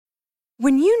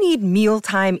When you need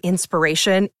mealtime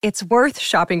inspiration, it's worth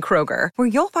shopping Kroger, where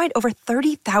you'll find over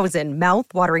 30,000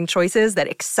 mouth-watering choices that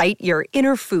excite your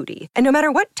inner foodie. And no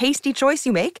matter what tasty choice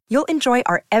you make, you'll enjoy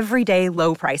our everyday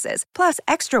low prices, plus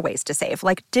extra ways to save,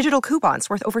 like digital coupons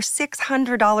worth over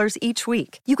 $600 each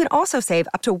week. You can also save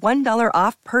up to $1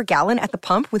 off per gallon at the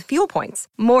pump with fuel points.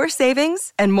 More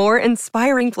savings and more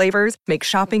inspiring flavors make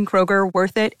shopping Kroger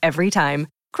worth it every time.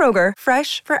 Kroger,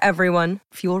 fresh for everyone.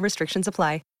 Fuel restrictions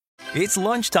apply. It's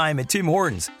lunchtime at Tim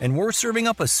Hortons, and we're serving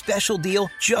up a special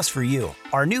deal just for you.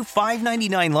 Our new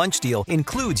 $5.99 lunch deal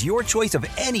includes your choice of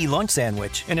any lunch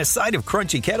sandwich and a side of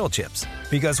crunchy kettle chips.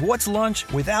 Because what's lunch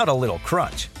without a little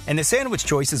crunch? And the sandwich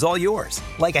choice is all yours,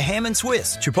 like a ham and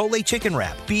Swiss, Chipotle chicken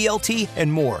wrap, BLT,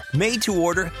 and more, made to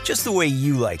order just the way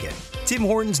you like it. Tim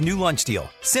Hortons' new lunch deal.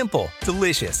 Simple,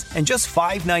 delicious, and just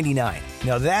 $5.99.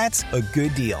 Now that's a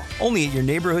good deal. Only at your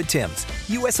neighborhood Tim's.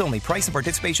 U.S. only. Price and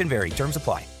participation vary. Terms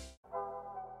apply.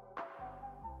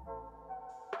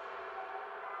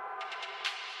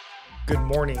 Good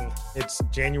morning. It's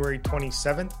January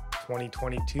 27th,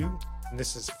 2022, and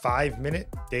this is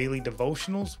 5-Minute Daily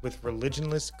Devotionals with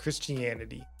Religionless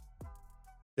Christianity.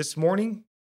 This morning,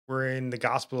 we're in the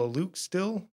Gospel of Luke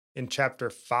still, in chapter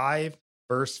 5,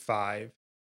 verse 5.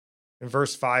 And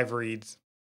verse 5 reads,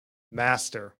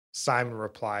 "Master," Simon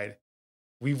replied,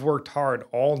 "we've worked hard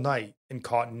all night and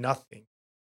caught nothing,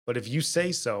 but if you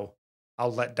say so,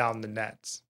 I'll let down the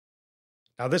nets."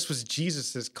 Now, this was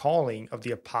Jesus' calling of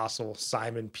the apostle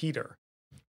Simon Peter.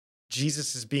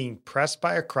 Jesus is being pressed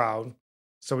by a crowd,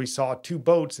 so he saw 2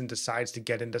 boats and decides to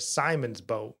get into Simon's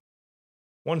boat.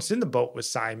 Once in the boat with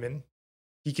Simon,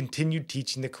 he continued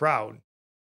teaching the crowd.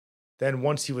 Then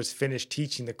once he was finished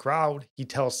teaching the crowd, he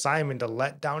tells Simon to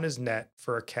let down his net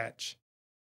for a catch.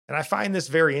 And I find this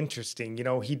very interesting.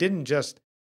 He didn't just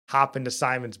hop into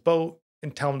Simon's boat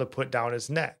and tell him to put down his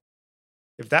net.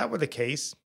 If that were the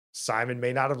case, Simon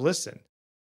may not have listened.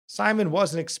 Simon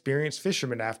was an experienced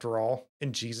fisherman after all,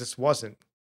 and Jesus wasn't.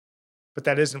 But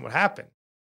that isn't what happened.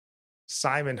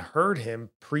 Simon heard him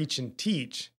preach and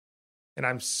teach, and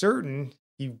I'm certain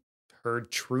he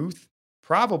heard truth,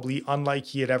 probably unlike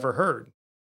he had ever heard,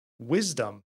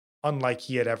 wisdom unlike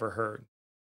he had ever heard.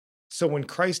 So when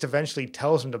Christ eventually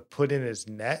tells him to put in his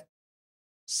net,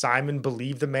 Simon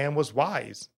believed the man was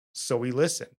wise, so he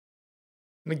listened.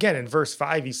 And again, in verse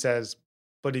 5, he says,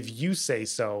 "But if you say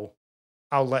so,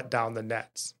 I'll let down the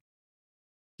nets."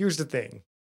 Here's the thing.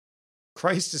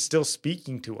 Christ is still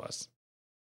speaking to us.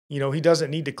 He doesn't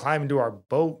need to climb into our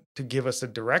boat to give us a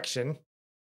direction.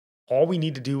 All we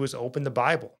need to do is open the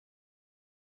Bible.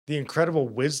 The incredible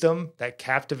wisdom that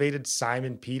captivated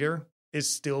Simon Peter is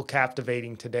still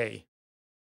captivating today.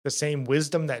 The same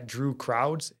wisdom that drew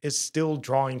crowds is still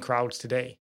drawing crowds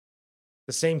today.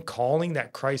 The same calling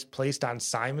that Christ placed on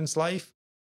Simon's life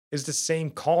is the same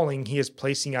calling he is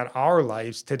placing on our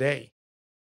lives today.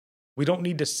 We don't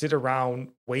need to sit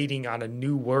around waiting on a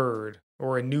new word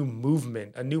or a new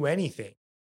movement, a new anything.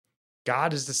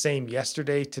 God is the same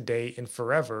yesterday, today, and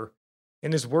forever,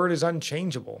 and his word is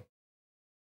unchangeable.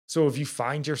 So if you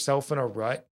find yourself in a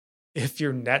rut, if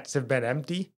your nets have been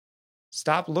empty,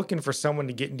 stop looking for someone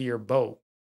to get into your boat.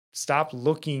 Stop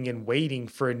looking and waiting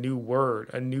for a new word,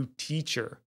 a new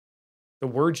teacher. The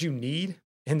words you need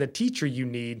and the teacher you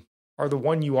need are the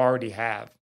one you already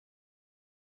have.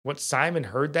 What Simon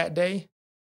heard that day,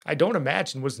 I don't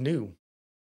imagine was new.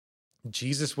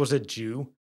 Jesus was a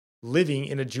Jew living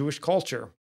in a Jewish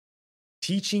culture,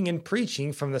 teaching and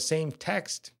preaching from the same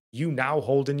text you now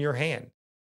hold in your hand.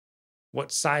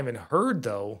 What Simon heard,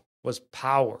 though, was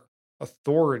power,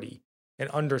 authority,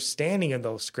 and understanding of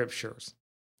those scriptures,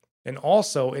 and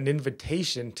also an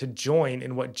invitation to join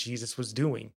in what Jesus was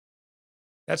doing.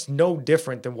 That's no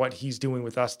different than what he's doing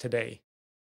with us today.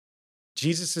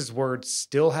 Jesus' words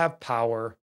still have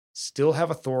power, still have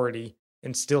authority,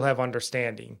 and still have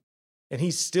understanding. And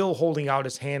he's still holding out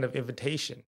his hand of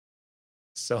invitation.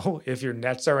 So if your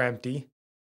nets are empty,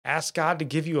 ask God to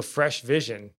give you a fresh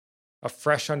vision, a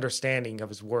fresh understanding of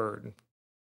his word.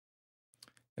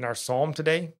 And our psalm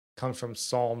today comes from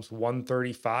Psalms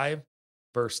 135,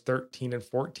 verse 13 and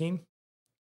 14.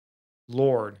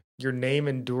 "Lord, your name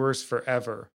endures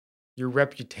forever. Your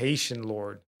reputation,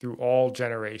 Lord, through all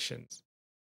generations.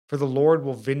 For the Lord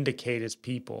will vindicate his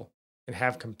people and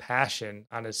have compassion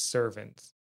on his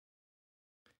servants."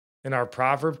 And our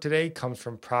proverb today comes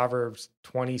from Proverbs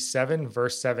 27,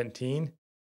 verse 17.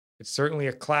 It's certainly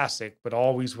a classic, but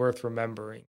always worth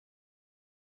remembering.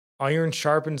 "Iron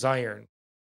sharpens iron,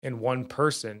 and one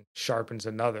person sharpens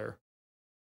another."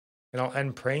 And I'll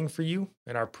end praying for you,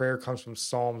 and our prayer comes from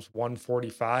Psalms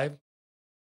 145.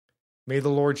 May the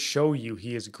Lord show you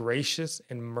he is gracious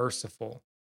and merciful,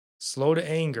 slow to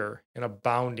anger and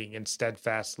abounding in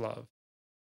steadfast love.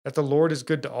 That the Lord is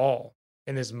good to all,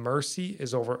 and his mercy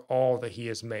is over all that he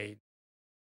has made.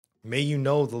 May you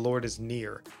know the Lord is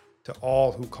near to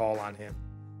all who call on him,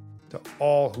 to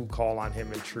all who call on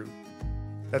him in truth.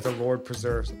 That the Lord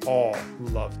preserves all who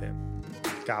love him.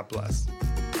 God bless.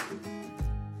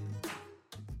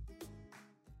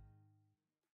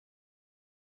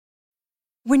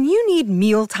 When you need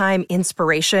mealtime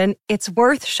inspiration, it's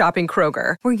worth shopping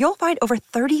Kroger, where you'll find over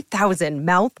 30,000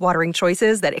 mouth-watering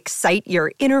choices that excite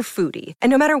your inner foodie. And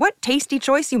no matter what tasty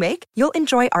choice you make, you'll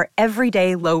enjoy our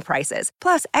everyday low prices,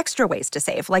 plus extra ways to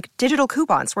save, like digital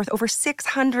coupons worth over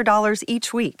 $600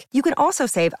 each week. You can also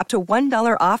save up to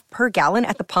 $1 off per gallon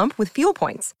at the pump with fuel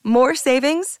points. More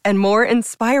savings and more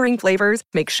inspiring flavors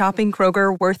make shopping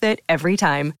Kroger worth it every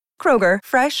time. Kroger,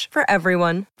 fresh for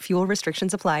everyone. Fuel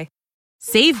restrictions apply.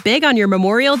 Save big on your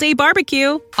Memorial Day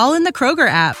barbecue, all in the Kroger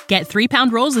app. Get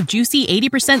 3-pound rolls of juicy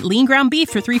 80% lean ground beef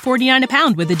for $3.49 a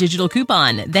pound with a digital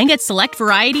coupon. Then get select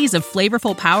varieties of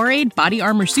flavorful Powerade, Body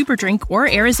Armor Super Drink,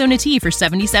 or Arizona tea for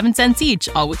 77 cents each,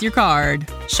 all with your card.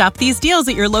 Shop these deals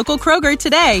at your local Kroger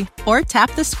today, or tap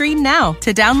the screen now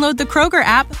to download the Kroger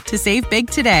app to save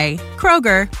big today.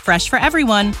 Kroger, fresh for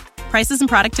everyone. Prices and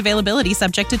product availability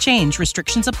subject to change.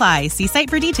 Restrictions apply. See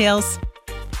site for details.